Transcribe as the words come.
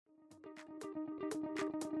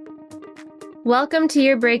Welcome to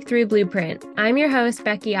your Breakthrough Blueprint. I'm your host,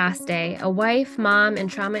 Becky Aste, a wife, mom, and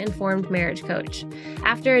trauma-informed marriage coach.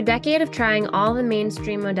 After a decade of trying all the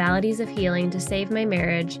mainstream modalities of healing to save my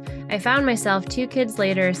marriage, I found myself 2 kids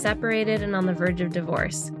later, separated and on the verge of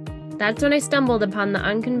divorce. That's when I stumbled upon the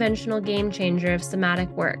unconventional game changer of somatic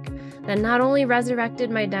work that not only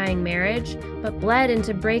resurrected my dying marriage, but bled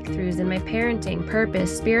into breakthroughs in my parenting,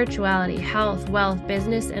 purpose, spirituality, health, wealth,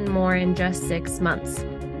 business, and more in just 6 months.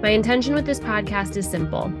 My intention with this podcast is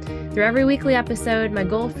simple. Through every weekly episode, my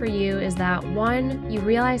goal for you is that 1, you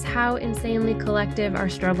realize how insanely collective our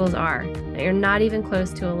struggles are, that you're not even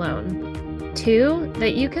close to alone. 2,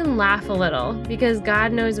 that you can laugh a little because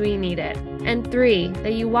God knows we need it. And 3,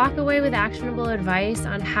 that you walk away with actionable advice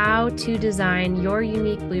on how to design your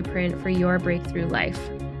unique blueprint for your breakthrough life.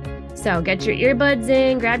 So get your earbuds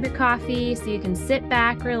in, grab your coffee so you can sit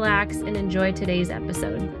back, relax, and enjoy today's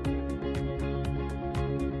episode.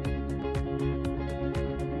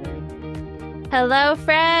 Hello,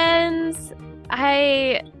 friends.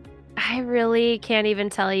 I really can't even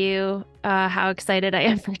tell you how excited I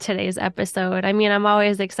am for today's episode. I mean, I'm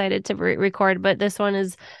always excited to record, but this one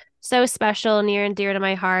is so special, near and dear to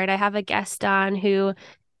my heart. I have a guest on who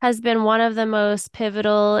has been one of the most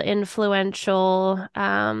pivotal, influential,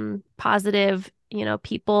 positive,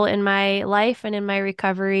 people in my life and in my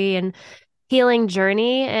recovery and healing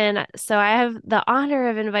journey. And so I have the honor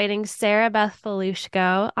of inviting Sarah Beth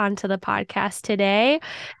Falushko onto the podcast today.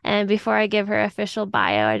 And before I give her official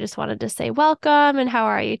bio, I just wanted to say welcome. And how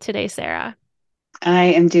are you today, Sarah? I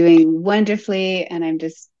am doing wonderfully, and I'm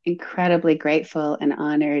just incredibly grateful and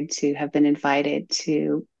honored to have been invited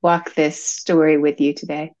to walk this story with you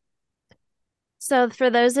today. So, for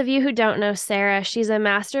those of you who don't know Sarah, she's a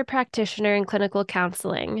master practitioner in clinical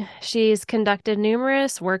counseling. She's conducted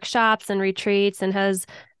numerous workshops and retreats and has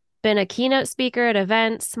been a keynote speaker at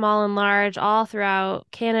events, small and large, all throughout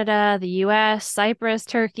Canada, the US, Cyprus,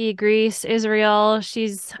 Turkey, Greece, Israel.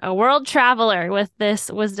 She's a world traveler with this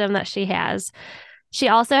wisdom that she has. She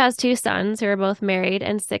also has 2 sons who are both married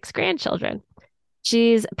and 6 grandchildren.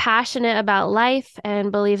 She's passionate about life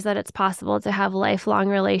and believes that it's possible to have lifelong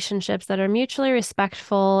relationships that are mutually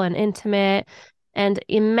respectful and intimate and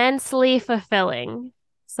immensely fulfilling.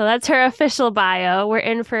 So that's her official bio. We're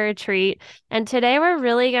in for a treat. And today we're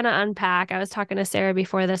really going to unpack. I was talking to Sarah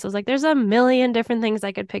before this. I was like, there's a million different things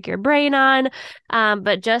I could pick your brain on.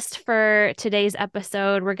 But just for today's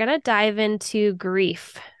episode, we're going to dive into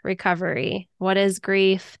grief recovery. What is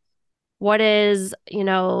grief? What is,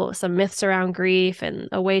 some myths around grief and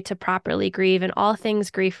a way to properly grieve and all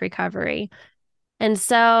things grief recovery. And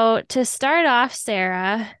so to start off,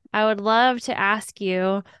 Sarah, I would love to ask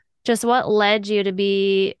you just what led you to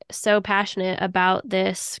be so passionate about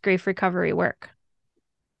this grief recovery work?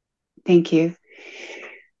 Thank you.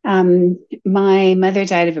 My mother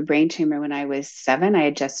died of a brain tumor when I was 7. I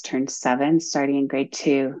had just turned 7, starting in grade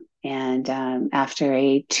 2. And after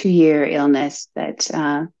a 2-year illness that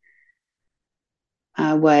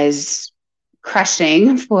was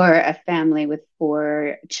crushing for a family with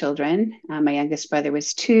 4 children. My youngest brother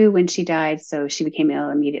was 2 when she died, so she became ill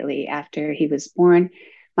immediately after he was born.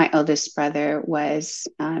 My oldest brother was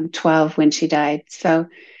 12 when she died. So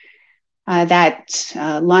that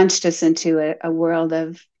launched us into a world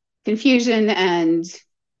of confusion and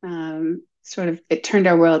it turned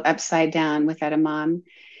our world upside down without a mom.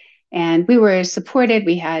 And we were supported.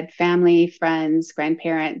 We had family, friends,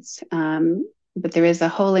 grandparents, but there is a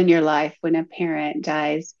hole in your life when a parent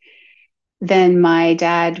dies. Then my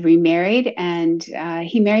dad remarried, and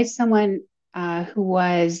he married someone who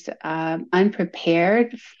was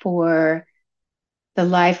unprepared for the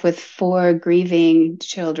life with 4 grieving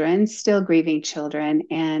children, still grieving children,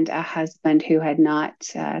 and a husband who had not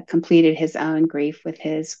completed his own grief with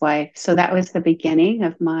his wife. So that was the beginning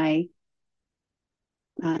of my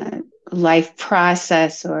life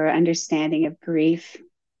process or understanding of grief.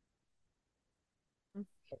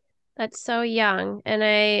 That's so young. And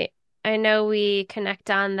I know we connect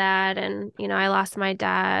on that. And, I lost my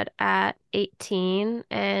dad at 18.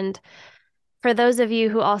 And for those of you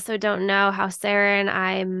who also don't know how Sarah and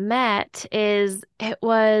I met, it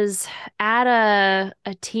was at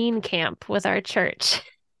a teen camp with our church.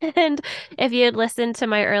 And if you had listened to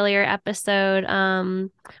my earlier episode,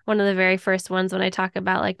 one of the very first ones when I talk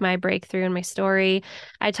about like my breakthrough and my story,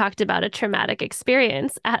 I talked about a traumatic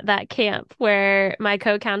experience at that camp where my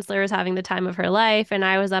co-counselor was having the time of her life, and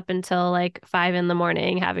I was up until like 5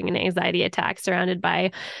 a.m. having an anxiety attack, surrounded by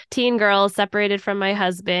teen girls, separated from my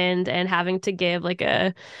husband, and having to give like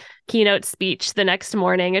a keynote speech the next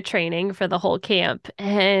morning, a training for the whole camp.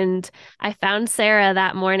 And I found Sarah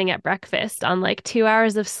that morning at breakfast on like 2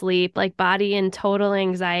 hours of sleep, like body in total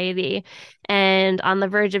anxiety and on the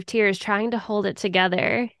verge of tears, trying to hold it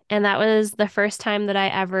together. And that was the first time that I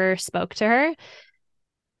ever spoke to her.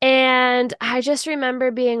 And I just remember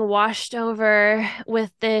being washed over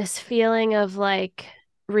with this feeling of like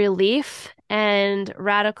relief and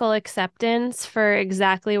radical acceptance for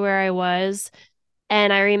exactly where I was.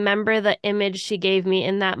 And I remember the image she gave me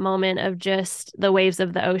in that moment of just the waves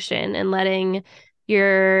of the ocean and letting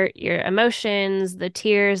your emotions, the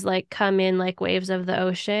tears like come in like waves of the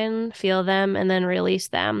ocean, feel them and then release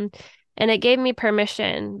them. And it gave me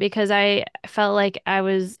permission because I felt like I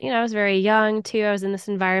was, I was very young too. I was in this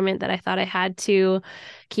environment that I thought I had to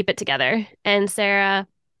keep it together. And Sarah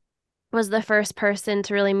was the first person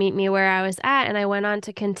to really meet me where I was at. And I went on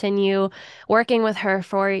to continue working with her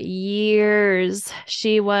for years.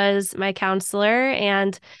 She was my counselor.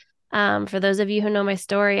 And for those of you who know my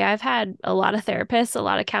story, I've had a lot of therapists, a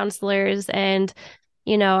lot of counselors, and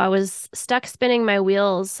I was stuck spinning my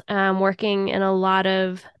wheels, working in a lot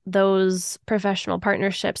of those professional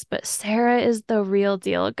partnerships. But Sarah is the real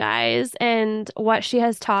deal, guys. And what she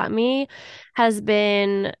has taught me has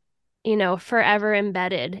been, forever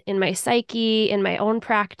embedded in my psyche, in my own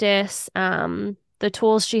practice. The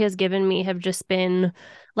tools she has given me have just been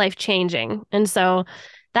life changing. And so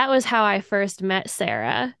that was how I first met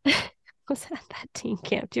Sarah. Was at that teen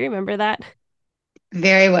camp. Do you remember that?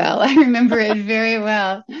 Very well. I remember it very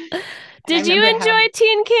well. And I Did you remember how enjoy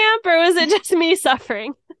teen camp or was it just me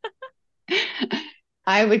suffering?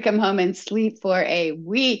 I would come home and sleep for a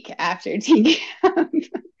week after teen camp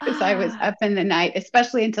because I was Ah, up in the night,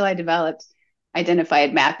 especially until I developed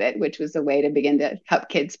identified method, which was a way to begin to help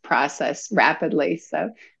kids process rapidly.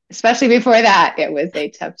 So, especially before that, it was a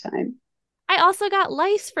tough time. I also got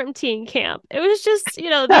lice from teen camp. It was just, the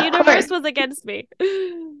Of universe course. was against me.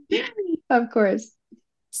 Of course.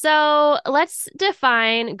 So let's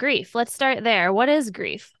define grief. Let's start there. What is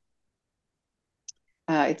grief?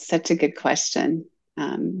 It's such a good question.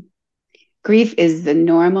 Um, Grief is the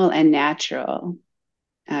normal and natural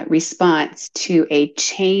response to a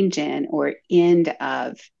change in or end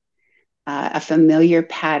of a familiar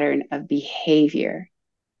pattern of behavior.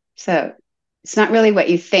 So it's not really what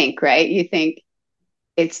you think, right? You think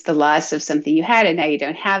it's the loss of something you had and now you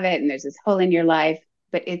don't have it, and there's this hole in your life.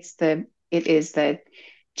 But it is the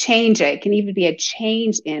change. It can even be a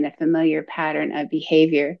change in a familiar pattern of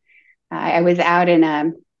behavior. I was out in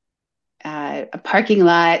a parking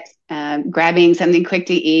lot, grabbing something quick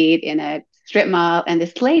to eat in a strip mall, and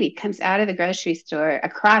this lady comes out of the grocery store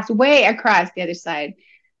way across the other side,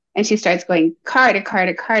 and she starts going car to car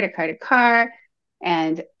to car to car to car,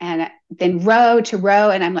 and then row to row,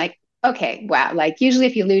 and I'm like, okay, wow. Like usually,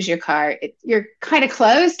 if you lose your car, you're kind of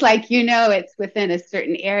close, like it's within a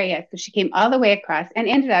certain area. So she came all the way across and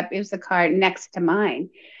ended up. It was the car next to mine.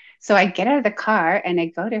 So I get out of the car and I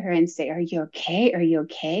go to her and say, "Are you okay? Are you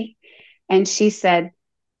okay?" And she said,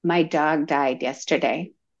 "My dog died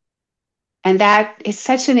yesterday." And that is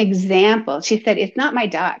such an example. She said, "It's not my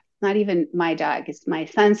dog. It's not even my dog. It's my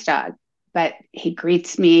son's dog. But he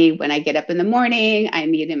greets me when I get up in the morning. I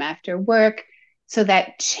meet him after work." So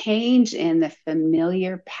that change in the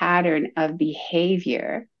familiar pattern of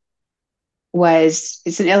behavior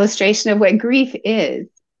it's an illustration of what grief is.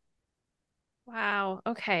 Wow.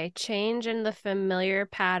 Okay. Change in the familiar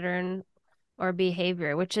pattern or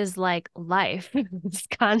behavior, which is like life. It's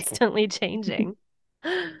constantly changing.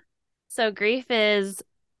 So grief is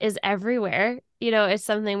everywhere. It's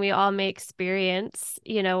something we all may experience,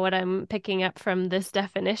 what I'm picking up from this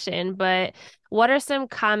definition, but what are some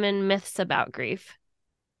common myths about grief?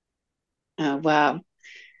 Oh, wow.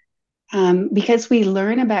 Because we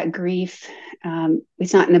learn about grief,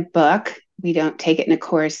 it's not in a book. We don't take it in a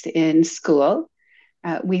course in school.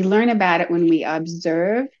 We learn about it when we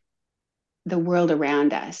observe the world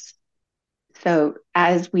around us. So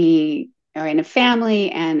as we are in a family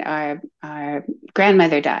and our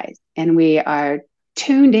grandmother dies, and we are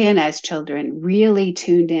tuned in as children, really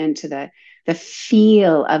tuned in to the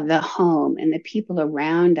feel of the home and the people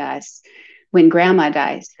around us when grandma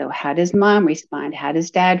dies. So how does mom respond? How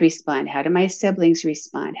does dad respond? How do my siblings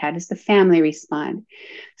respond? How does the family respond?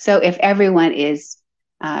 So if everyone is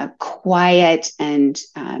quiet and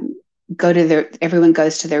everyone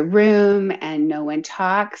goes to their room and no one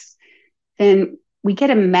talks, then we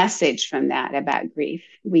get a message from that about grief.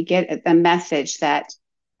 We get the message that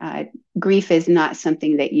uh, grief is not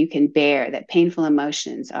something that you can bear, that painful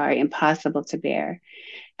emotions are impossible to bear,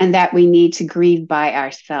 and that we need to grieve by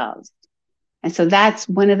ourselves. And so that's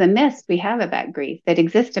one of the myths we have about grief that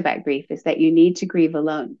exist about grief is that you need to grieve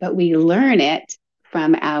alone, but we learn it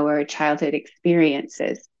from our childhood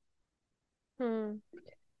experiences. Hmm.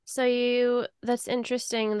 That's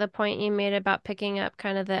interesting, the point you made about picking up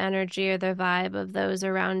kind of the energy or the vibe of those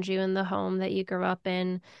around you in the home that you grew up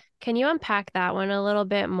in. Can you unpack that one a little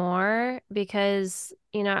bit more? Because,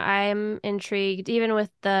 I'm intrigued, even with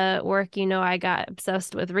the work, I got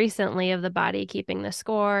obsessed with recently of the body keeping the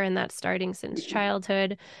score and that starting since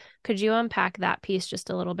childhood. Could you unpack that piece just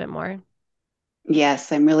a little bit more?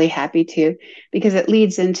 Yes, I'm really happy to, because it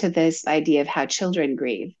leads into this idea of how children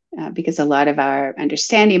grieve, because a lot of our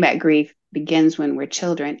understanding about grief begins when we're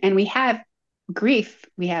children. And we have grief,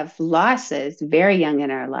 we have losses very young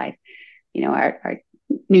in our life. Our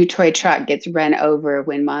new toy truck gets run over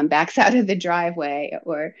when mom backs out of the driveway,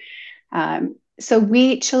 or so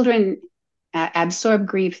we children absorb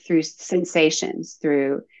grief through sensations,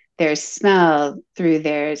 through their smell, through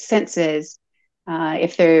their senses.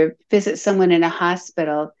 If they visit someone in a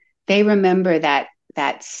hospital, they remember that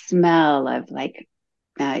smell of like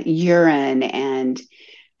urine and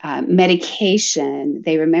medication.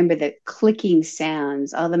 They remember the clicking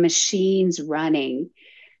sounds, all the machines running.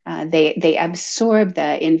 They absorb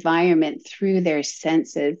the environment through their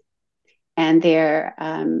senses, and they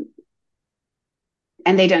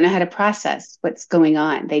don't know how to process what's going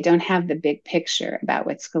on. They don't have the big picture about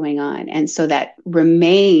what's going on. And so that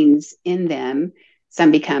remains in them. Some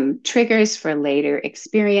become triggers for later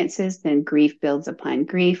experiences. Then grief builds upon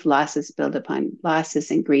grief, losses build upon losses,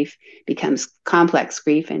 and grief becomes complex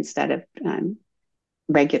grief instead of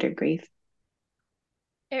regular grief.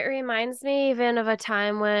 It reminds me even of a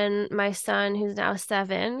time when my son, who's now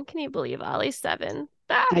 7, can you believe Ollie's 7?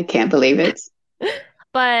 Ah! I can't believe it.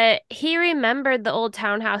 But he remembered the old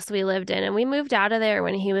townhouse we lived in, and we moved out of there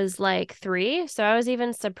when he was like 3. So I was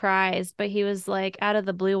even surprised. But he was like out of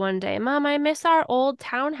the blue one day, Mom, I miss our old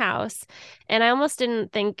townhouse. And I almost I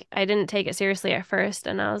didn't take it seriously at first.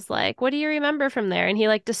 And I was like, what do you remember from there? And he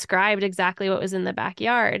like described exactly what was in the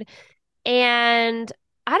backyard. And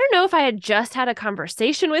I don't know if I had just had a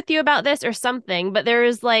conversation with you about this or something, but there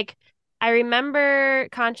was like, I remember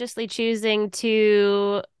consciously choosing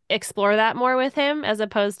to explore that more with him as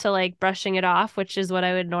opposed to like brushing it off, which is what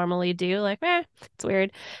I would normally do. Like, it's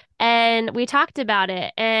weird. And we talked about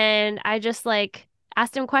it, and I just like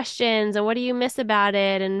asked him questions and what do you miss about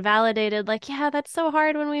it and validated, like, yeah, that's so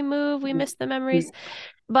hard when we move. We miss the memories.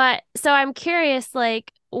 But so I'm curious,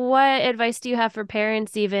 like, what advice do you have for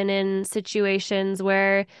parents, even in situations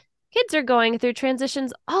where kids are going through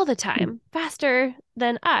transitions all the time, faster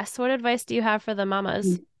than us? What advice do you have for the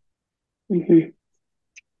mamas? Mm-hmm.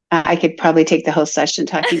 I could probably take the whole session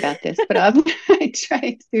talking about this, but I'll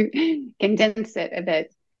try to condense it a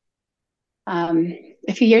bit.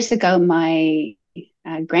 A few years ago, my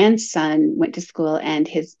grandson went to school, and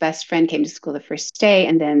his best friend came to school the first day,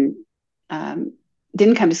 and then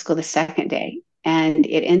didn't come to school the second day. And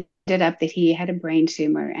it ended up that he had a brain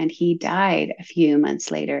tumor, and he died a few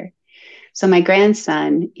months later. So my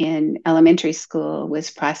grandson in elementary school was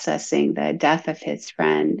processing the death of his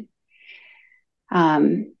friend.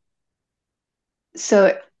 Um,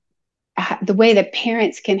 so the way that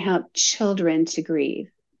parents can help children to grieve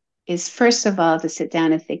is, first of all, to sit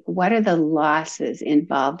down and think, what are the losses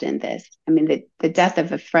involved in this? I mean, the death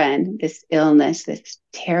of a friend, this illness, this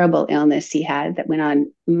terrible illness he had that went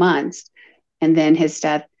on months, and then his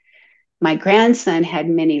death. My grandson had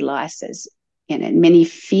many losses in it, many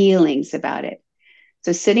feelings about it.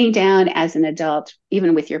 So sitting down as an adult,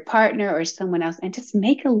 even with your partner or someone else, and just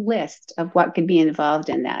make a list of what could be involved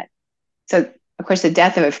in that. So, of course, the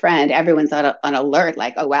death of a friend, everyone's on alert,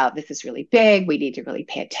 like, oh, wow, this is really big. We need to really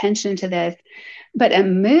pay attention to this. But a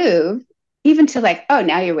move, even to like, oh,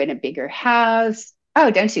 now you're in a bigger house. Oh,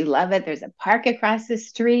 don't you love it? There's a park across the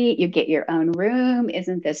street. You get your own room.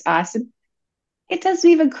 Isn't this awesome? It doesn't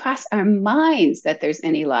even cross our minds that there's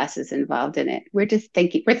any losses involved in it. We're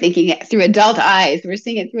thinking it through adult eyes. We're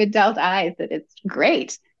seeing it through adult eyes that it's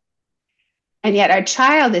great. And yet our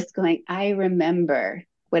child is going, I remember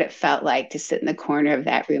what it felt like to sit in the corner of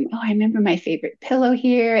that room. Oh, I remember my favorite pillow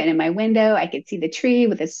here. And in my window, I could see the tree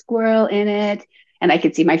with a squirrel in it. And I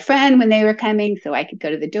could see my friend when they were coming. So I could go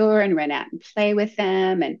to the door and run out and play with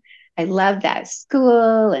them. And I loved that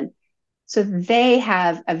school. And so they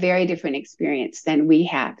have a very different experience than we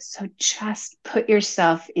have. So just put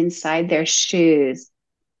yourself inside their shoes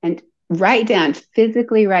and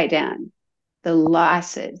physically write down the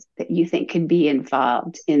losses that you think could be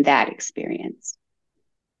involved in that experience.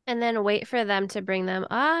 And then wait for them to bring them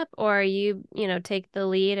up, or take the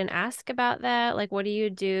lead and ask about that. Like, what do you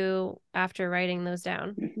do after writing those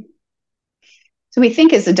down? So we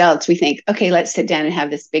think as adults, we think, okay, let's sit down and have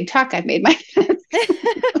this big talk. I've made my,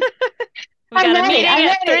 We've I'm got a ready. meeting I'm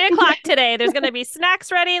at ready. 3 o'clock today. There's going to be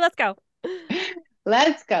snacks ready. Let's go.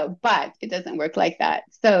 Let's go. But it doesn't work like that.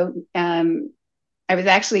 So I was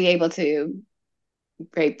actually able to,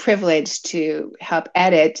 very privileged to help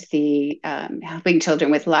edit the Helping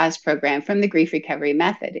Children with Loss program from the Grief Recovery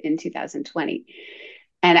Method in 2020.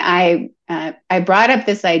 And I brought up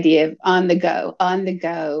this idea of on the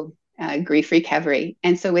go grief recovery.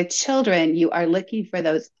 And so with children, you are looking for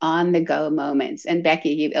those on the go moments. And Becky,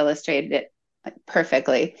 you illustrated it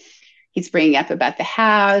perfectly. He's bringing up about the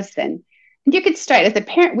house, and you could start as a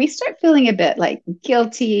parent. We start feeling a bit like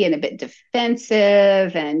guilty and a bit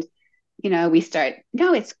defensive, and we start,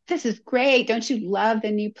 no, this is great. Don't you love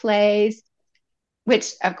the new place?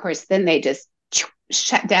 Which, of course, then they just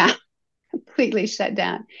shut down, completely shut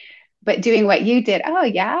down. But doing what you did, oh,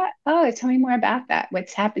 yeah. Oh, tell me more about that.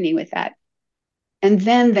 What's happening with that? And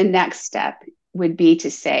then the next step would be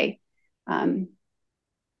to say, um,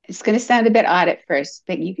 it's going to sound a bit odd at first,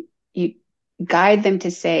 but you guide them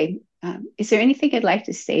to say, is there anything you'd like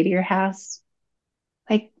to say to your house?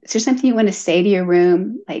 Like, is there something you want to say to your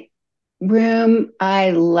room? Like, room,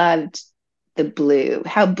 I loved the blue,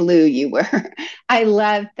 how blue you were. I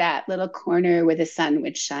loved that little corner where the sun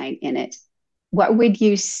would shine in it. What would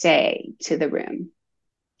you say to the room?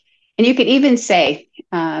 And you could even say,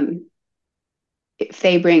 if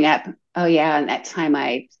they bring up, oh, yeah, and that time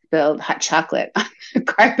I spilled hot chocolate on the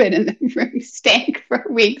carpet and the room stank for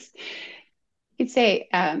weeks, you'd say,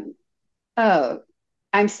 oh,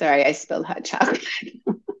 I'm sorry I spilled hot chocolate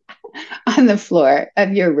on the floor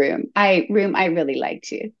of your room. I really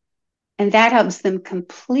liked you. And that helps them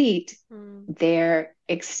complete their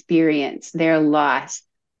experience, their loss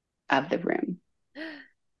of the room.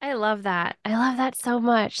 I love that. I love that so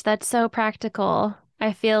much. That's so practical.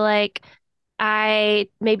 I feel like I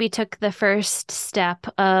maybe took the first step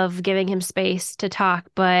of giving him space to talk,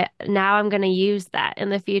 but now I'm going to use that in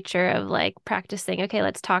the future of like practicing. Okay,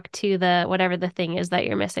 let's talk to the whatever the thing is that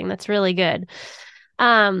you're missing. That's really good.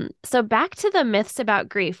 So back to the myths about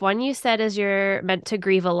grief. One you said is you're meant to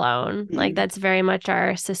grieve alone. Like Mm-hmm. that's very much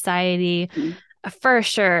our society. Mm-hmm. For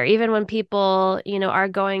sure. Even when people, are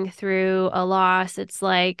going through a loss, it's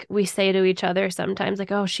like we say to each other sometimes,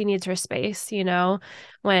 like, oh, she needs her space,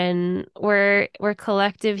 when we're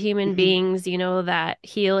collective human Mm-hmm. beings, that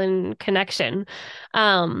heal in connection.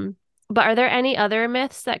 Um, but are there any other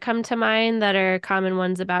myths that come to mind that are common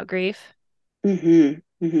ones about grief?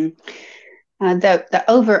 Mm-hmm. Mm-hmm. The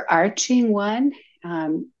overarching one,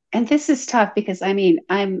 and this is tough because I mean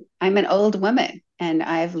I'm an old woman and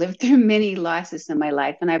I've lived through many losses in my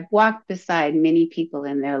life, and I've walked beside many people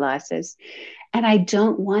in their losses, and I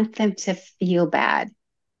don't want them to feel bad.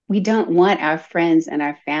 We don't want our friends and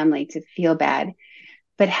our family to feel bad.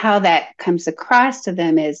 But how that comes across to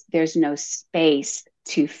them is there's no space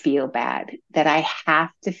to feel bad, that I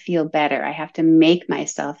have to feel better. I have to make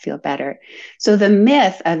myself feel better. So the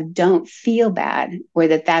myth of don't feel bad, or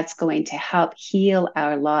that that's going to help heal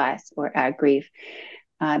our loss or our grief,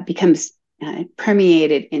 becomes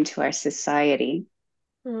permeated into our society.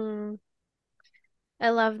 Hmm. I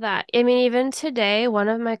love that. I mean, even today, one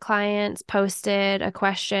of my clients posted a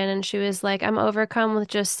question and she was like, I'm overcome with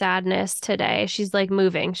just sadness today. She's like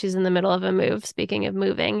moving. She's in the middle of a move. Speaking of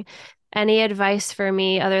moving, any advice for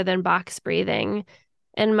me other than box breathing?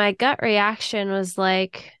 And my gut reaction was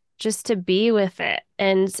like, just to be with it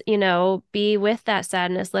and, be with that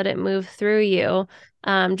sadness, let it move through you.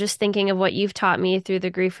 Just thinking of what you've taught me through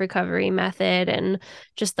the grief recovery method and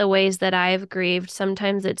just the ways that I've grieved.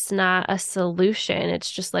 Sometimes it's not a solution.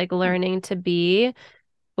 It's just like learning to be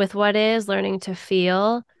with what is, learning to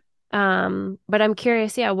feel. But I'm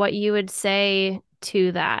curious, yeah, what you would say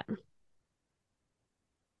to that.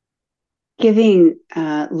 Giving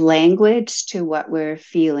language to what we're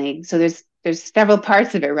feeling. So there's several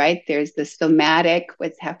parts of it, right? There's the somatic,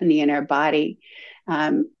 what's happening in our body,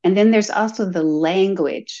 and then there's also the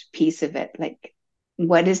language piece of it. Like,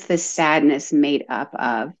 what is the sadness made up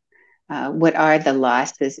of? What are the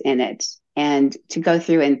losses in it? And to go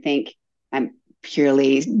through and think, I'm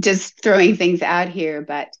purely just throwing things out here,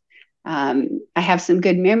 but I have some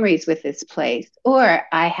good memories with this place, or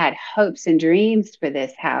I had hopes and dreams for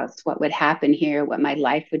this house, what would happen here, what my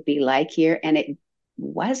life would be like here, and it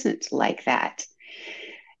wasn't like that.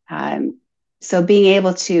 Um, so being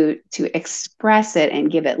able to express it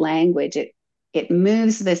and give it language, it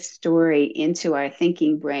moves the story into our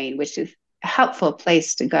thinking brain, which is a helpful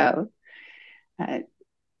place to go, uh,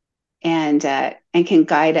 and can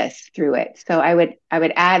guide us through it. So I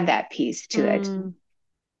would add that piece to it. Mm,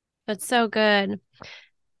 that's so good.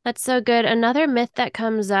 That's so good. Another myth that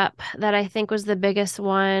comes up that I think was the biggest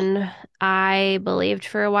one I believed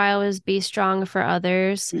for a while was be strong for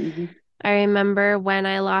others. Mhm. I remember when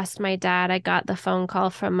I lost my dad, I got the phone call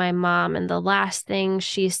from my mom, and the last thing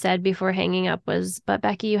she said before hanging up was, "But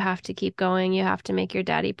Becky, you have to keep going. You have to make your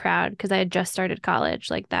daddy proud," because I had just started college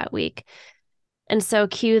like that week. And so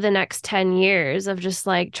cue the next 10 years of just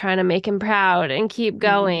like trying to make him proud and keep Mhm.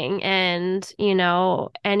 going. And,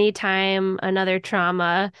 anytime another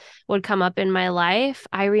trauma would come up in my life,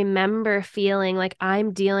 I remember feeling like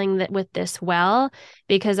I'm dealing with this well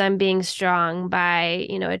because I'm being strong by,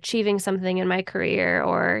 achieving something in my career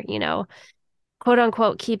or, quote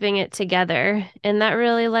unquote, keeping it together. And that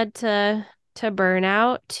really led to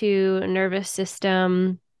burnout, to nervous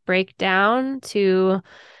system breakdown, to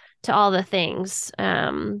all the things.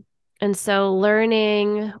 And so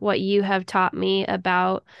learning what you have taught me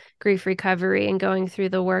about grief recovery and going through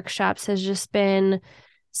the workshops has just been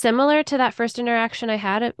similar to that first interaction I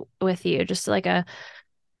had with you, just like a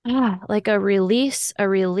release, a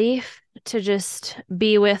relief to just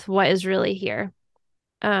be with what is really here.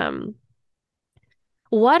 Um,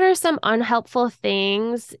 what are some unhelpful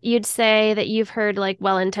things you'd say that you've heard like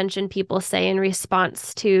well-intentioned people say in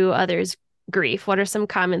response to others' grief? What are some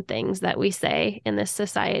common things that we say in this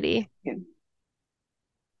society? Yeah.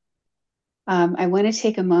 I want to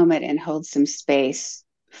take a moment and hold some space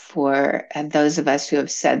for those of us who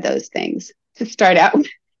have said those things. To start out with,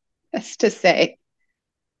 just to say,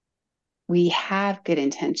 we have good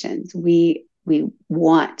intentions. We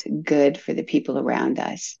want good for the people around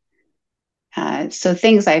us. So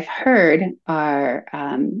things I've heard are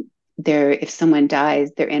they're if someone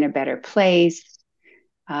dies, they're in a better place.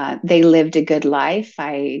 They lived a good life.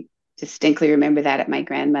 I distinctly remember that at my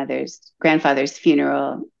grandfather's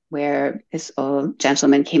funeral, where this old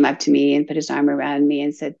gentleman came up to me and put his arm around me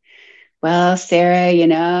and said, "Well, Sarah,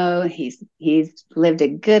 he's lived a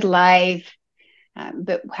good life."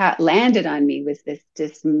 But how it landed on me was this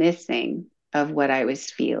dismissing of what I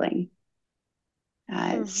was feeling.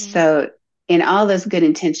 Hmm. So, in all those good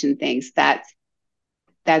intention things,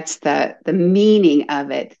 that's the meaning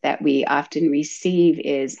of it that we often receive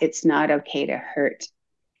is it's not okay to hurt.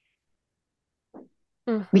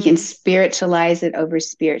 We can Hmm. spiritualize it, over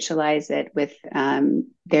spiritualize it with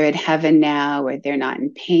they're in heaven now or they're not in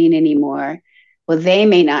pain anymore. Well, they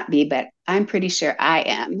may not be, but I'm pretty sure I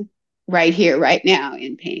am right here, right now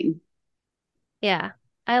in pain. Yeah.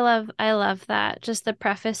 I love that. Just the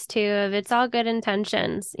preface too of it's all good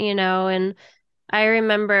intentions, and I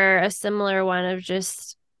remember a similar one of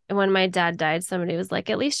just when my dad died, somebody was like,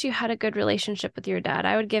 "At least you had a good relationship with your dad.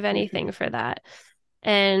 I would give anything for that."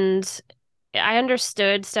 And I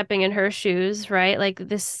understood stepping in her shoes, right? Like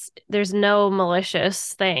there's no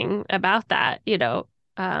malicious thing about that,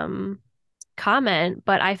 comment,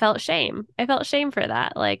 but I felt shame. I felt shame for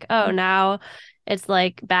that. Like, oh, now it's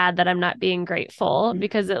like bad that I'm not being grateful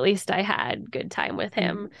because at least I had good time with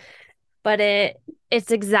him. But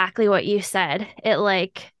it's exactly what you said. It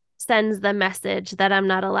like sends the message that I'm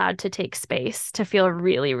not allowed to take space to feel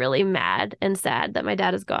really, really mad and sad that my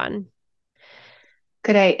dad is gone.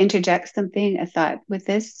 Could I interject something? A thought with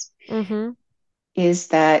this Mm-hmm. is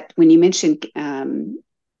that when you mentioned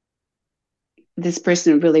this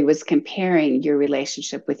person really was comparing your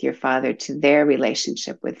relationship with your father to their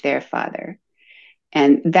relationship with their father.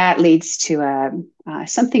 And that leads to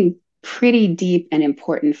something pretty deep and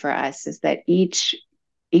important for us is that each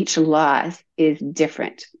loss is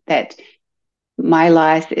different. That my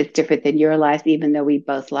loss is different than your loss, even though we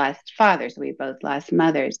both lost fathers, we both lost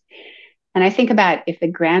mothers. And I think about if the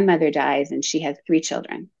grandmother dies and she has three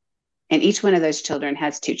children, and each one of those children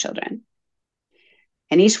has two children,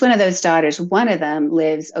 and each one of those daughters, one of them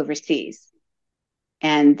lives overseas,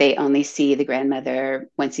 and they only see the grandmother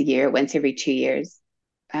once a year, once every 2 years.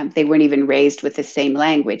 They weren't even raised with the same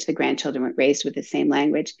language. The grandchildren weren't raised with the same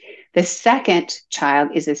language. The second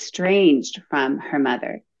child is estranged from her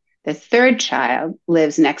mother. The third child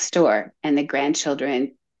lives next door, and the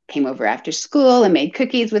grandchildren came over after school and made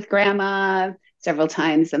cookies with grandma several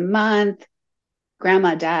times a month.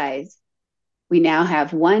 Grandma dies. We now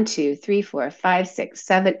have one, two, three, four, five, six,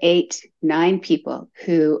 seven, eight, nine people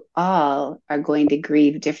who all are going to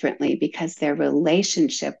grieve differently because their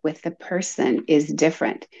relationship with the person is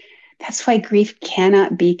different. That's why grief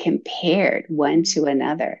cannot be compared one to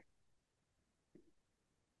another.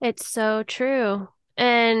 It's so true.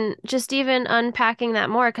 And just even unpacking that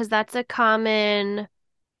more, because that's a common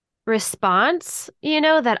response,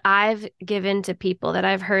 that I've given to people that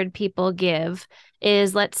I've heard people give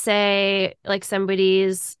is let's say like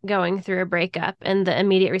somebody's going through a breakup and the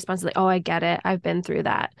immediate response is like, "Oh, I get it. I've been through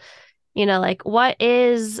that." Like what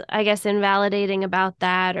is, I guess, invalidating about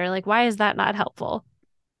that, or like why is that not helpful?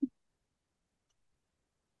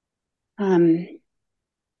 Um,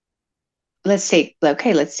 let's take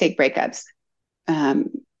breakups. Um,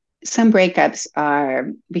 some breakups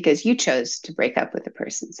are because you chose to break up with a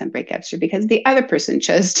person. Some breakups are because the other person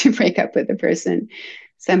chose to break up with a person.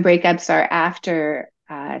 Some breakups are after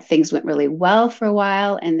things went really well for a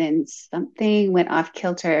while and then something went off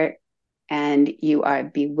kilter and you are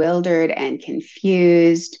bewildered and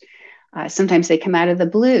confused. Sometimes they come out of the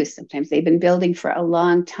blue. Sometimes they've been building for a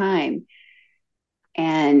long time.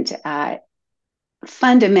 And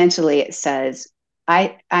fundamentally it says,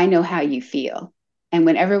 I know how you feel. And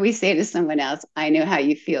whenever we say to someone else, I know how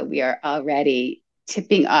you feel, we are already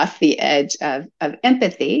tipping off the edge of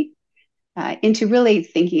empathy into really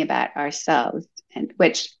thinking about ourselves, and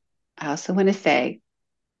which I also want to say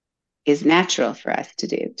is natural for us to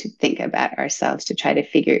do, to think about ourselves, to try to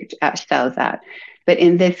figure ourselves out. But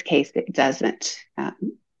in this case, it doesn't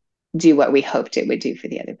do what we hoped it would do for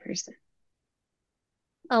the other person.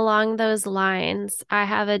 Along those lines, I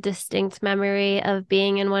have a distinct memory of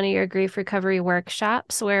being in one of your grief recovery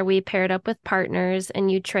workshops where we paired up with partners and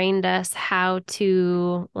you trained us how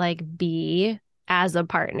to like be as a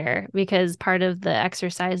partner because part of the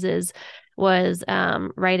exercises was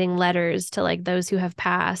writing letters to like those who have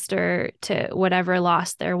passed or to whatever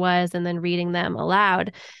loss there was and then reading them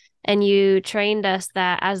aloud. And you trained us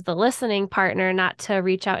that as the listening partner, not to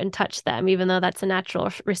reach out and touch them, even though that's a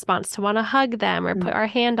natural response to want to hug them or put our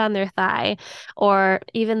hand on their thigh, or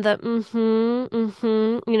even the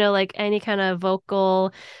like any kind of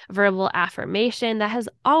vocal, verbal affirmation that has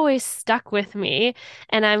always stuck with me.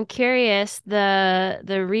 And I'm curious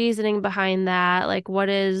the reasoning behind that. Like, what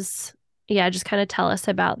is, yeah, just kind of tell us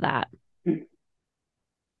about that.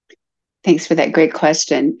 Thanks for that great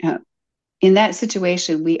question. In that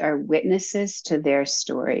situation, we are witnesses to their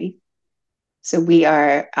story. So we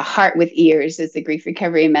are a heart with ears, is the grief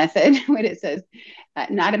recovery method. When it says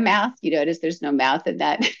not a mouth, you notice there's no mouth in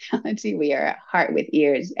that analogy. We are a heart with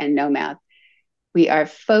ears and no mouth. We are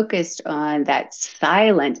focused on that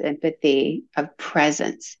silent empathy of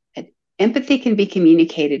presence. Empathy can be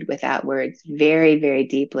communicated without words very, very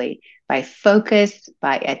deeply by focus,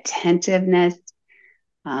 by attentiveness,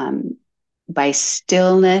 um, by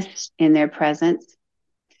stillness in their presence.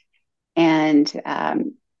 And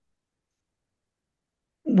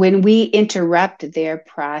when we interrupt their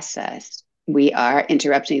process, we are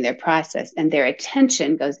interrupting their process and their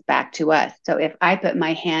attention goes back to us. So if I put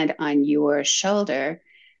my hand on your shoulder,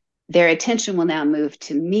 their attention will now move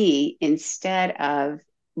to me instead of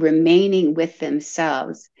remaining with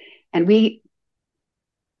themselves. And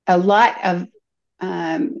a lot of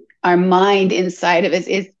our mind inside of us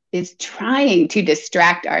is trying to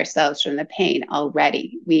distract ourselves from the pain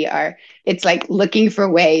already. It's like looking for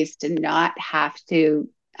ways to not have to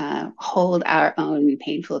hold our own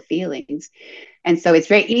painful feelings. And so it's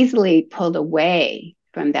very easily pulled away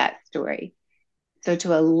from that story. So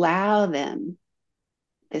to allow them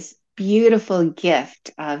this beautiful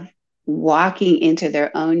gift of walking into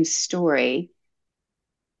their own story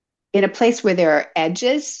in a place where there are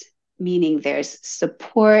edges, meaning there's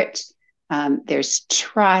support, there's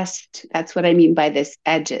trust. That's what I mean by this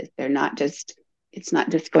edges. It's not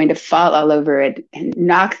just going to fall all over it and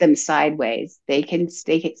knock them sideways. They can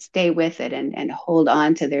stay with it and hold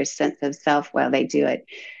on to their sense of self while they do it.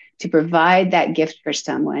 To provide that gift for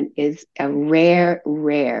someone is a rare,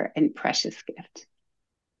 rare, and precious gift.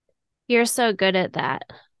 You're so good at that.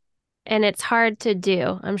 And it's hard to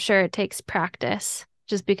do. I'm sure it takes practice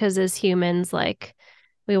just because as humans, like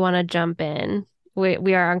we want to jump in.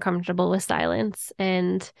 We are uncomfortable with silence.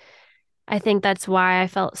 And I think that's why I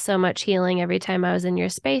felt so much healing every time I was in your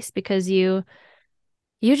space because you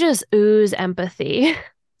just ooze empathy,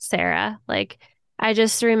 Sarah. Like I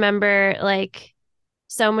just remember like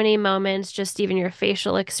so many moments, just even your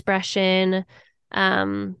facial expression,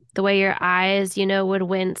 the way your eyes, would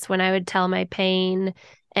wince when I would tell my pain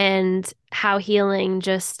and how healing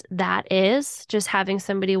just that is, just having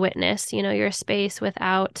somebody witness, your space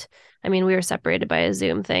without, I mean, we were separated by a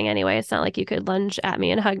Zoom thing anyway. It's not like you could lunge at me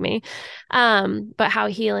and hug me. But how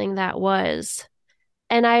healing that was.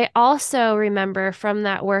 And I also remember from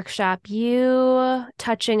that workshop you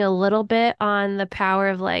touching a little bit on the power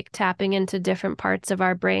of like tapping into different parts of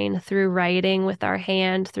our brain through writing with our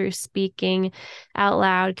hand, through speaking out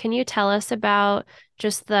loud. Can you tell us about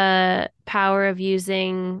just the power of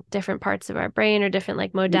using different parts of our brain or different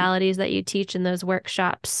like modalities that you teach in those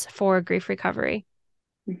workshops for grief recovery?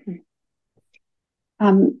 Mm-hmm.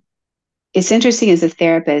 It's interesting as a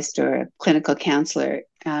therapist or a clinical counselor,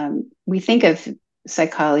 we think of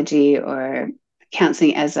psychology or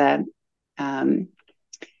counseling um,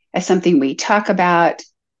 as something we talk about,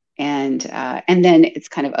 and then it's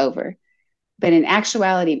kind of over. But in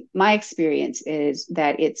actuality, my experience is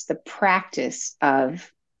that it's the practice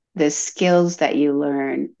of the skills that you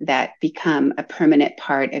learn that become a permanent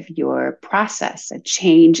part of your process, a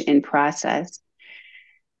change in process.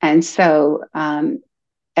 And so,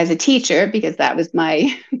 as a teacher, because that was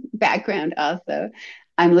my background also,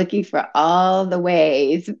 I'm looking for all the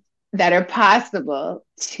ways that are possible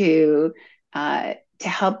to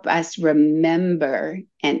help us remember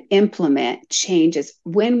and implement changes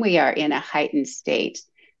when we are in a heightened state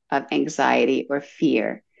of anxiety or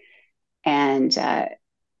fear. And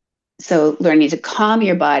so learning to calm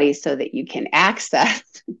your body so that you can access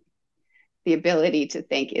the ability to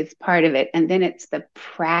think is part of it. And then it's the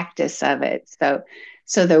practice of it.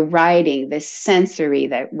 So the writing, the sensory,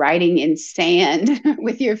 the writing in sand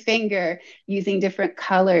with your finger, using different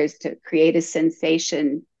colors to create a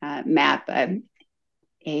sensation map, like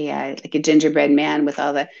a gingerbread man with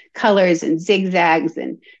all the colors and zigzags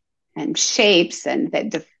and shapes and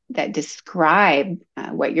that describe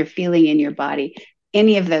what you're feeling in your body.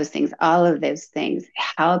 Any of those things, all of those things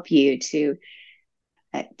help you to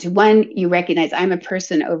one, you recognize I'm a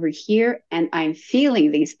person over here and I'm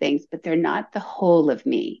feeling these things, but they're not the whole of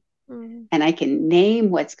me. Mm. And I can name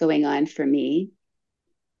what's going on for me,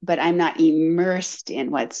 but I'm not immersed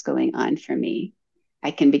in what's going on for me.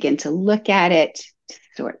 I can begin to look at it, to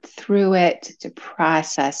sort through it, to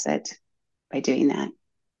process it by doing that.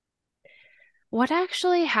 What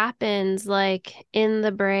actually happens like in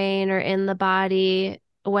the brain or in the body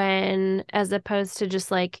when, as opposed to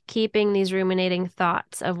just like keeping these ruminating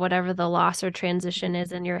thoughts of whatever the loss or transition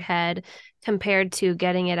is in your head compared to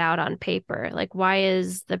getting it out on paper? Like, why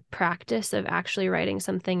is the practice of actually writing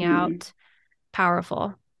something Mm. out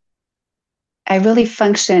powerful? I really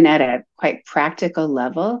function at a quite practical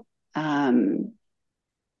level. Um,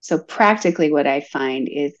 so, practically, what I find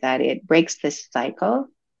is that it breaks the cycle.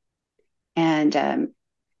 And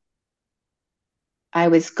I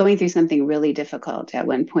was going through something really difficult at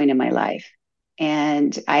one point in my life.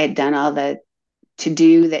 And I had done all the to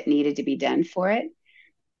do that needed to be done for it.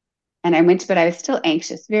 And I went to bed. I was still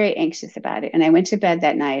anxious, very anxious about it. And I went to bed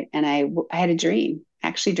that night and I had a dream,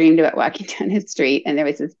 actually dreamed about walking down the street. And there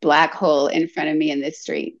was this black hole in front of me in this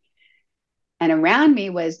street. And around me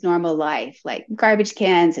was normal life, like garbage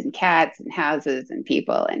cans and cats and houses and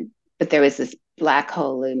people. But there was this black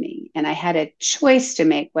hole looming. And I had a choice to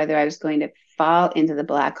make whether I was going to fall into the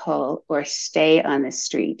black hole or stay on the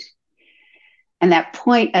street. And that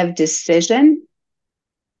point of decision,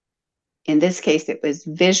 in this case, it was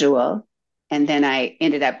visual. And then I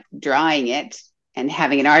ended up drawing it and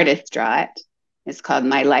having an artist draw it. It's called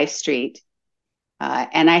My Life Street.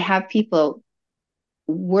 And I have people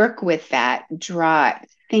work with that, draw it,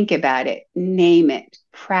 think about it, name it,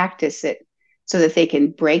 practice it so that they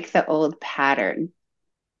can break the old pattern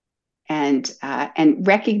and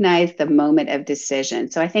recognize the moment of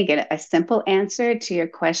decision. So I think a simple answer to your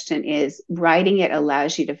question is writing it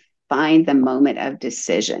allows you to find the moment of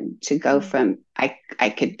decision to go from I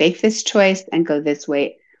could make this choice and go this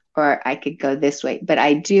way, or I could go this way, but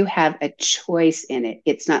I do have a choice in it.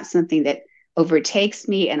 It's not something that overtakes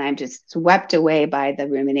me and I'm just swept away by the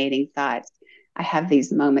ruminating thoughts. I have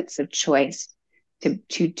these moments of choice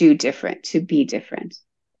to do different, to be different.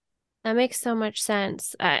 That makes so much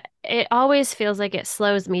sense. It always feels like it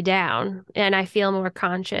slows me down and I feel more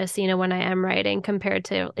conscious, when I am writing compared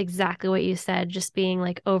to exactly what you said, just being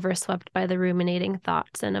like overswept by the ruminating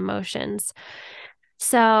thoughts and emotions.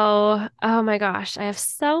 So, oh my gosh, I have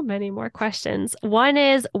so many more questions. One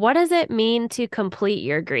is, what does it mean to complete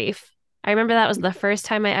your grief? I remember that was the first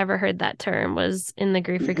time I ever heard that term was in the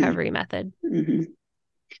grief Mm-hmm. recovery method. Mm-hmm.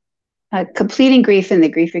 Completing grief in the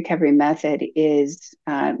grief recovery method is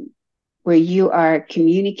where you are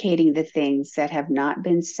communicating the things that have not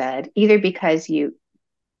been said, either because you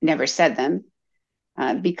never said them,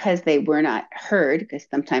 because they were not heard, because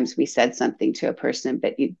sometimes we said something to a person,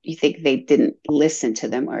 but you think they didn't listen to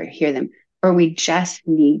them or hear them, or we just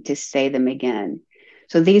need to say them again.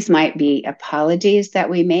 So these might be apologies that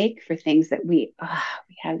we make for things that we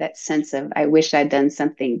have that sense of, I wish I'd done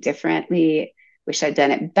something differently, wish I'd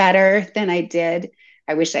done it better than I did.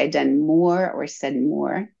 I wish I'd done more or said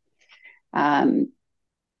more. Um,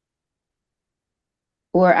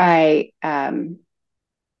 or I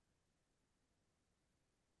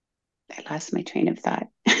lost my train of thought.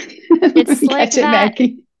 It's like Catch it that. back.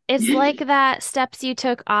 It's like that steps you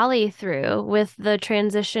took Ollie through with the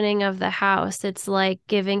transitioning of the house. It's like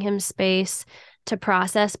giving him space to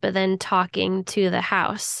process, but then talking to the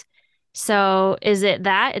house. So is it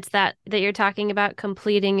that it's that you're talking about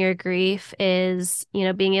completing your grief is,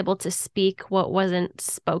 being able to speak what wasn't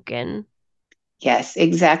spoken? Yes,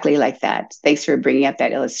 exactly like that. Thanks for bringing up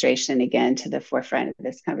that illustration again to the forefront of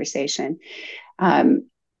this conversation. Um,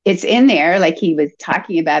 it's in there, like he was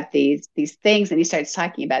talking about these things, and he starts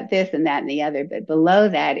talking about this and that and the other. But below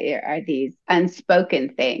that are these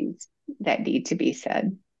unspoken things that need to be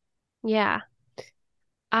said. Yeah.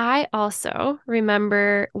 I also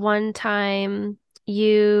remember one time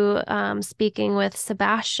you speaking with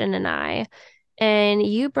Sebastian and I, and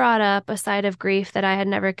you brought up a side of grief that I had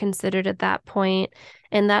never considered at that point,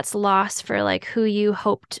 and that's loss for like who you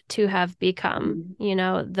hoped to have become.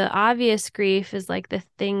 Mm-hmm. The obvious grief is like the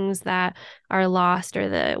things that are lost or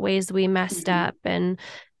the ways we messed Mm-hmm. up,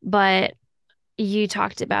 but you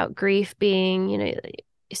talked about grief being,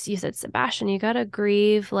 you said, Sebastian, you got to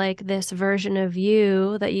grieve like this version of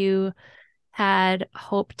you that you had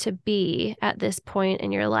hoped to be at this point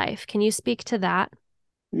in your life. Can you speak to that?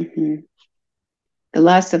 Mm-hmm. The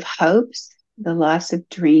loss of hopes, the loss of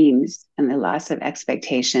dreams, and the loss of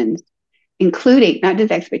expectations, including not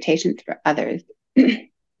just expectations for others,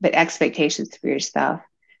 but expectations for yourself.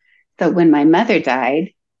 So when my mother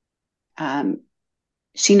died, um,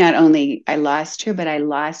 she not only, I lost her, but I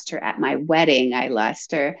lost her at my wedding. I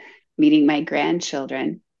lost her meeting my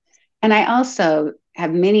grandchildren. And I also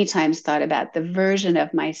have many times thought about the version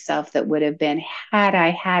of myself that would have been had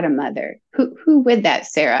I had a mother. Who would that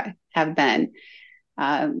Sarah have been?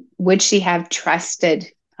 Would she have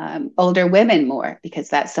trusted older women more? Because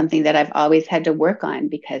that's something that I've always had to work on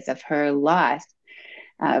because of her loss.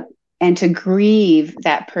 Uh, and to grieve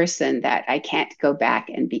that person that I can't go back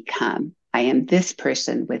and become. I am this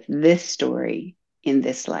person with this story in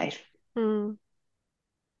this life. Hmm.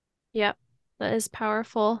 Yep, that is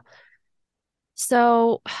powerful.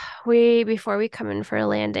 So, before we come in for a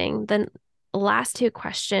landing, the last two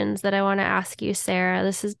questions that I want to ask you, Sarah,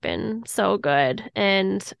 this has been so good.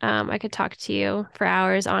 And I could talk to you for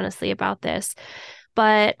hours, honestly, about this.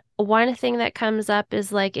 But one thing that comes up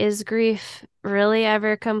is like, is grief really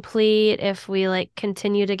ever complete if we like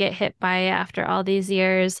continue to get hit by it after all these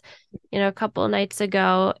years? A couple of nights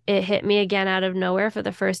ago, it hit me again out of nowhere for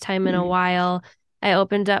the first time in a Mm-hmm. while. I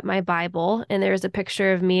opened up my Bible and there was a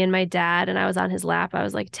picture of me and my dad, and I was on his lap. I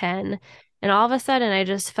was like 10. And all of a sudden, I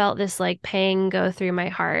just felt this like pang go through my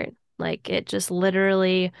heart. Like it just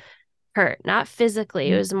literally hurt, not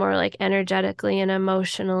physically. It was more like energetically and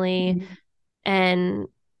emotionally. Mm-hmm. And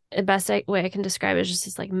the best way I can describe it is just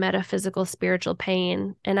this like metaphysical spiritual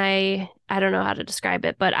pain. And I don't know how to describe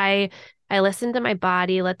it, but I listened to my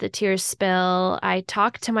body, let the tears spill. I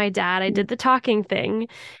talked to my dad. I did the talking thing.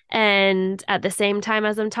 And at the same time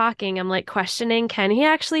as I'm talking, I'm like questioning, can he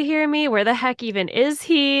actually hear me? Where the heck even is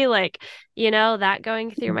he? Like, that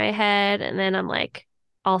going through my head. And then I'm like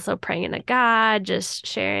also praying to God, just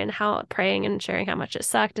praying and sharing how much it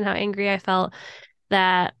sucked and how angry I felt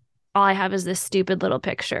that all I have is this stupid little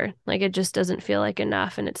picture. Like it just doesn't feel like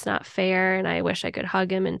enough and it's not fair. And I wish I could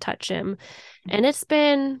hug him and touch him. And it's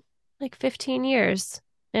been like 15 years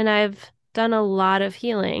and I've done a lot of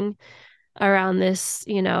healing around this,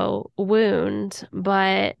 wound.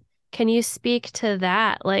 But can you speak to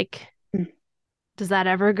that? Like, does that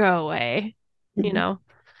ever go away? You Mm-hmm. know?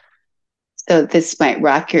 So this might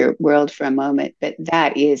rock your world for a moment, but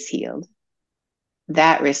that is healed.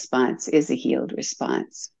 That response is a healed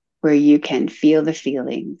response where you can feel the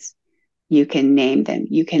feelings, you can name them,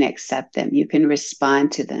 you can accept them, you can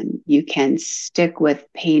respond to them, you can stick with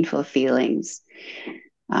painful feelings,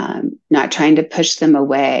 not trying to push them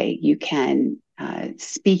away. You can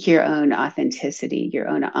speak your own authenticity, your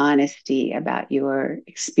own honesty about your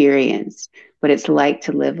experience, what it's like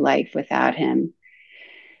to live life without him,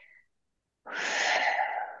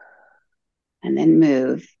 and then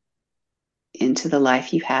move into the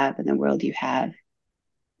life you have and the world you have.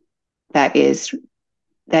 That is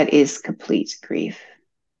that is complete grief.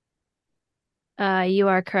 You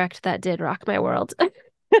are correct. That did rock my world.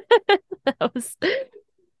 That was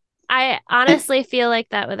I And honestly feel like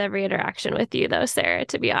that with every interaction with you, though, Sarah,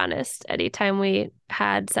 to be honest. Anytime we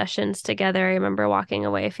had sessions together, I remember walking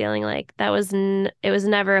away feeling like it was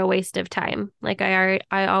never a waste of time. Like I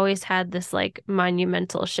always had this like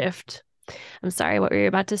monumental shift. I'm sorry, what were you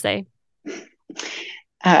about to say?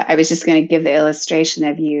 I was just going to give the illustration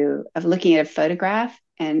of you of looking at a photograph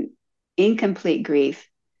and incomplete grief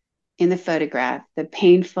in the photograph. The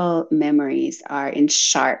painful memories are in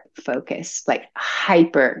sharp focus, like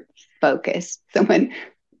hyper focus. Someone,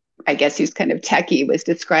 I guess, who's kind of techie was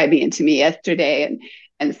describing it to me yesterday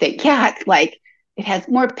and saying, yeah, it's like it has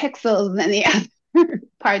more pixels than the other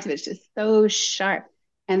parts of it. It's just so sharp.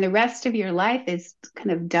 And the rest of your life is kind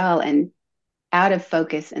of dull and out of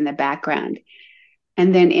focus in the background.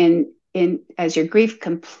 And then in as your grief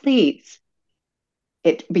completes,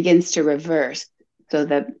 it begins to reverse. So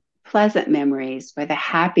the pleasant memories or the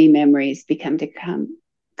happy memories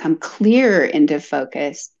come clearer into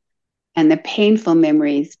focus, and the painful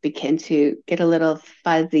memories begin to get a little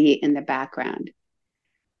fuzzy in the background.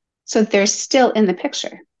 So they're still in the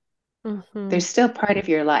picture. They're Mm-hmm. still part of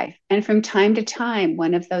your life. And from time to time,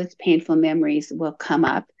 one of those painful memories will come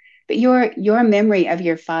up. But your memory of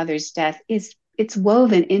your father's death is it's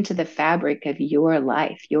woven into the fabric of your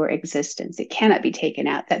life, your existence. It cannot be taken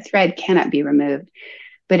out. That thread cannot be removed,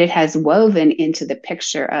 but it has woven into the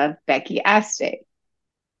picture of Becky Aste.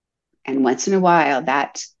 And once in a while,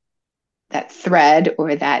 that thread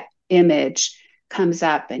or that image comes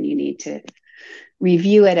up, and you need to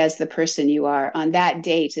review it as the person you are on that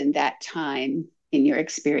date and that time in your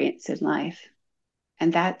experience in life.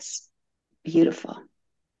 And that's beautiful.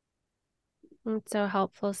 It's so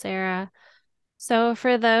helpful, Sarah. So,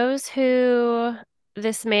 for those who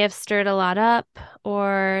this may have stirred a lot up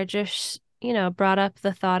or just, brought up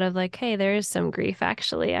the thought of like, hey, there is some grief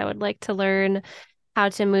actually. I would like to learn how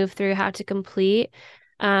to move through, how to complete.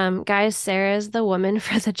 Guys, Sarah's the woman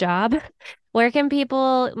for the job. Where can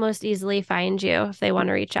people most easily find you if they want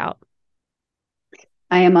to reach out?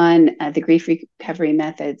 I am on the Grief Recovery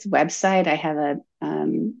Methods website. I have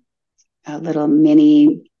a little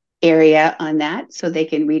mini area on that so they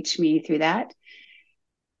can reach me through that.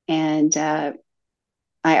 And I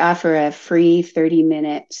offer a free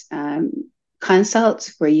 30-minute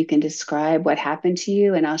consult where you can describe what happened to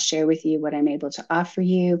you, and I'll share with you what I'm able to offer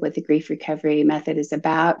you, what the grief recovery method is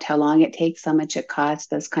about, how long it takes, how much it costs,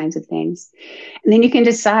 those kinds of things. And then you can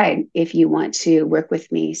decide if you want to work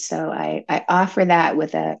with me. So I offer that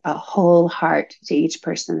with a whole heart to each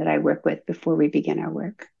person that I work with before we begin our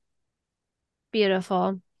work.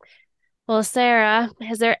 Beautiful. Well, Sarah,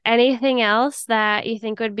 is there anything else that you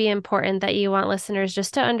think would be important that you want listeners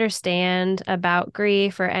just to understand about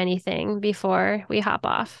grief or anything before we hop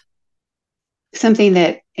off? Something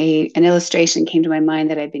that an illustration came to my mind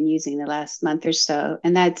that I've been using the last month or so,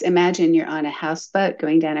 and that's imagine you're on a houseboat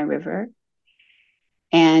going down a river,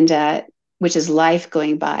 and which is life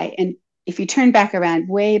going by. And if you turn back around,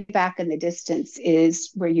 way back in the distance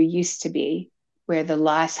is where you used to be, where the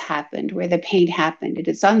loss happened, where the pain happened. It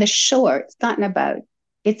is on the shore. It's not in a boat.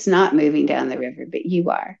 It's not moving down the river, but you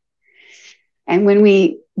are. And when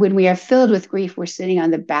we are filled with grief, we're sitting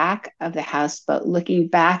on the back of the houseboat, looking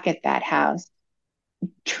back at that house,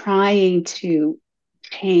 trying to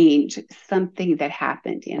change something that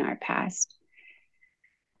happened in our past.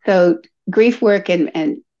 So grief work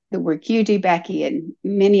and the work you do, Becky, and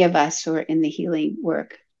many of us who are in the healing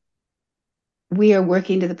work, we are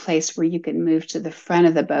working to the place where you can move to the front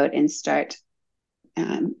of the boat and start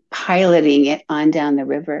piloting it on down the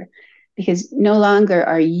river, because no longer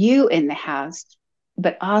are you in the house,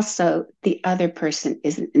 but also the other person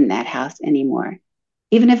isn't in that house anymore.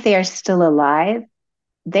 Even if they are still alive,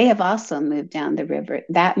 they have also moved down the river.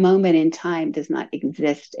 That moment in time does not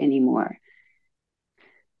exist anymore.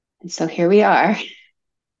 And so here we are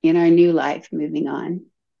in our new life moving on.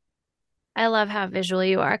 I love how visual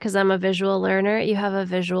you are because I'm a visual learner. You have a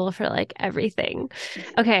visual for like everything.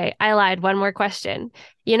 Okay, I lied. One more question.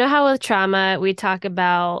 You know how with trauma we talk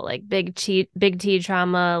about like big T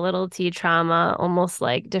trauma, little T trauma, almost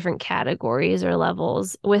like different categories or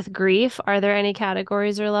levels. With grief, are there any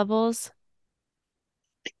categories or levels?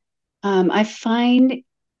 I find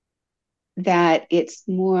that it's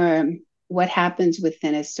more what happens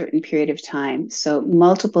within a certain period of time. So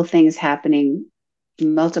multiple things happening,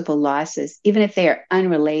 multiple losses, even if they are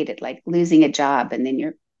unrelated, like losing a job and then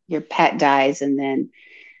your pet dies, and then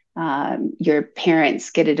your parents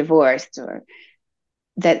get a divorce, or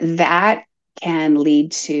that can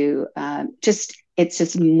lead to just it's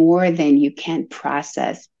just more than you can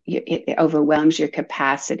process. It overwhelms your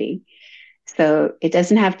capacity. So it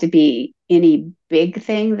doesn't have to be any big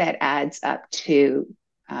thing that adds up to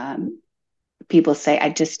people say, I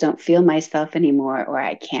just don't feel myself anymore, or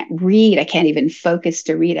I can't read. I can't even focus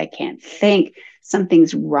to read. I can't think.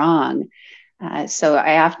 Something's wrong. So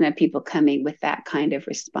I often have people coming with that kind of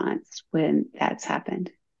response when that's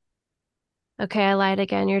happened. Okay, I lied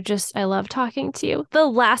again. I love talking to you. The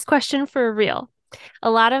last question for real.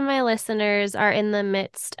 A lot of my listeners are in the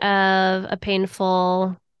midst of a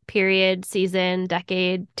painful period, season,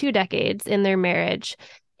 decade, 2 decades in their marriage.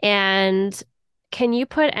 And can you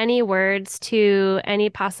put any words to any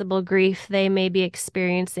possible grief they may be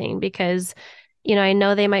experiencing? Because, I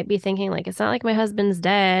know they might be thinking, like, it's not like my husband's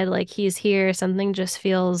dead, like, he's here. Something just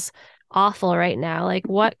feels awful right now. Like,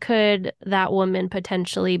 what could that woman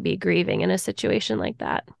potentially be grieving in a situation like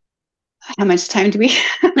that? How much time do we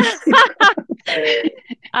have?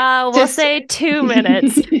 We'll Just, say 2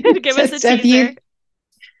 minutes. Give us a just teaser.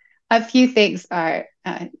 a few things are,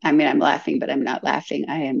 I mean, I'm laughing, but I'm not laughing.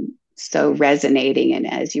 I am so resonating.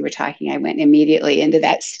 And as you were talking, I went immediately into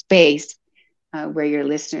that space where your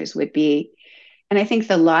listeners would be. And I think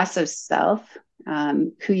the loss of self,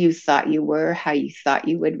 who you thought you were, how you thought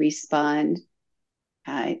you would respond,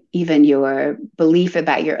 even your belief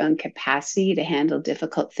about your own capacity to handle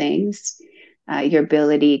difficult things, your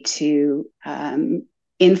ability to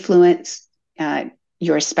influence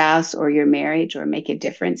your spouse or your marriage or make a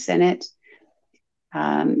difference in it.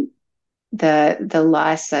 The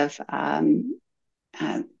loss of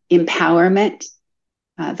empowerment,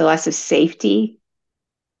 the loss of safety,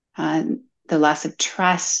 the loss of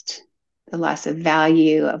trust, the loss of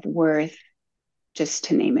value, of worth, just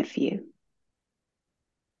to name a few.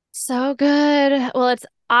 So good. Well, it's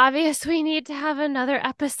obvious we need to have another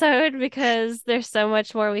episode because there's so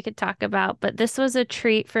much more we could talk about. But this was a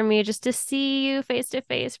treat for me just to see you face to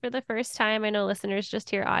face for the first time. I know listeners just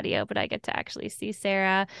hear audio, but I get to actually see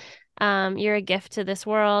Sarah. You're a gift to this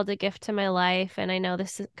world, a gift to my life. And I know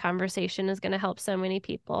this conversation is going to help so many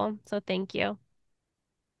people. So thank you.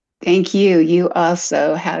 Thank you. You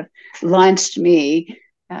also have launched me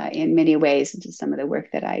in many ways into some of the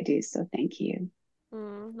work that I do. So thank you.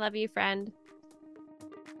 Love you, friend.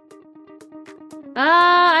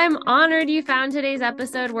 I'm honored you found today's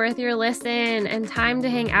episode worth your listen and time to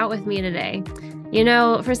hang out with me today. You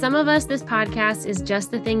know, for some of us, this podcast is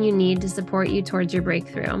just the thing you need to support you towards your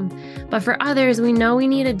breakthrough. But for others, we know we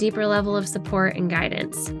need a deeper level of support and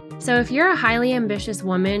guidance. So if you're a highly ambitious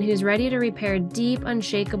woman who's ready to repair deep,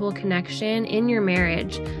 unshakable connection in your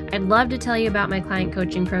marriage, I'd love to tell you about my client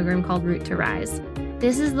coaching program called Root to Rise.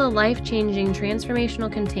 This is the life-changing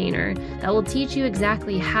transformational container that will teach you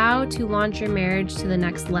exactly how to launch your marriage to the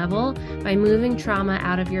next level by moving trauma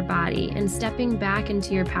out of your body and stepping back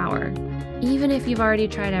into your power. Even if you've already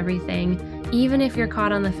tried everything, even if you're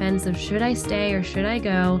caught on the fence of should I stay or should I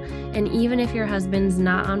go, and even if your husband's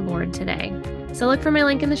not on board today. So look for my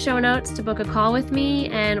link in the show notes to book a call with me,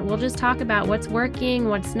 and we'll just talk about what's working,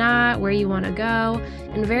 what's not, where you want to go,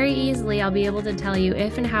 and very easily I'll be able to tell you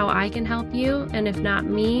if and how I can help you, and if not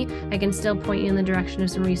me, I can still point you in the direction of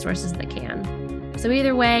some resources that can. So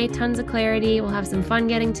either way, tons of clarity. We'll have some fun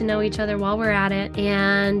getting to know each other while we're at it.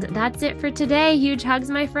 And that's it for today. Huge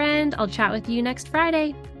hugs, my friend. I'll chat with you next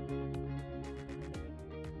Friday.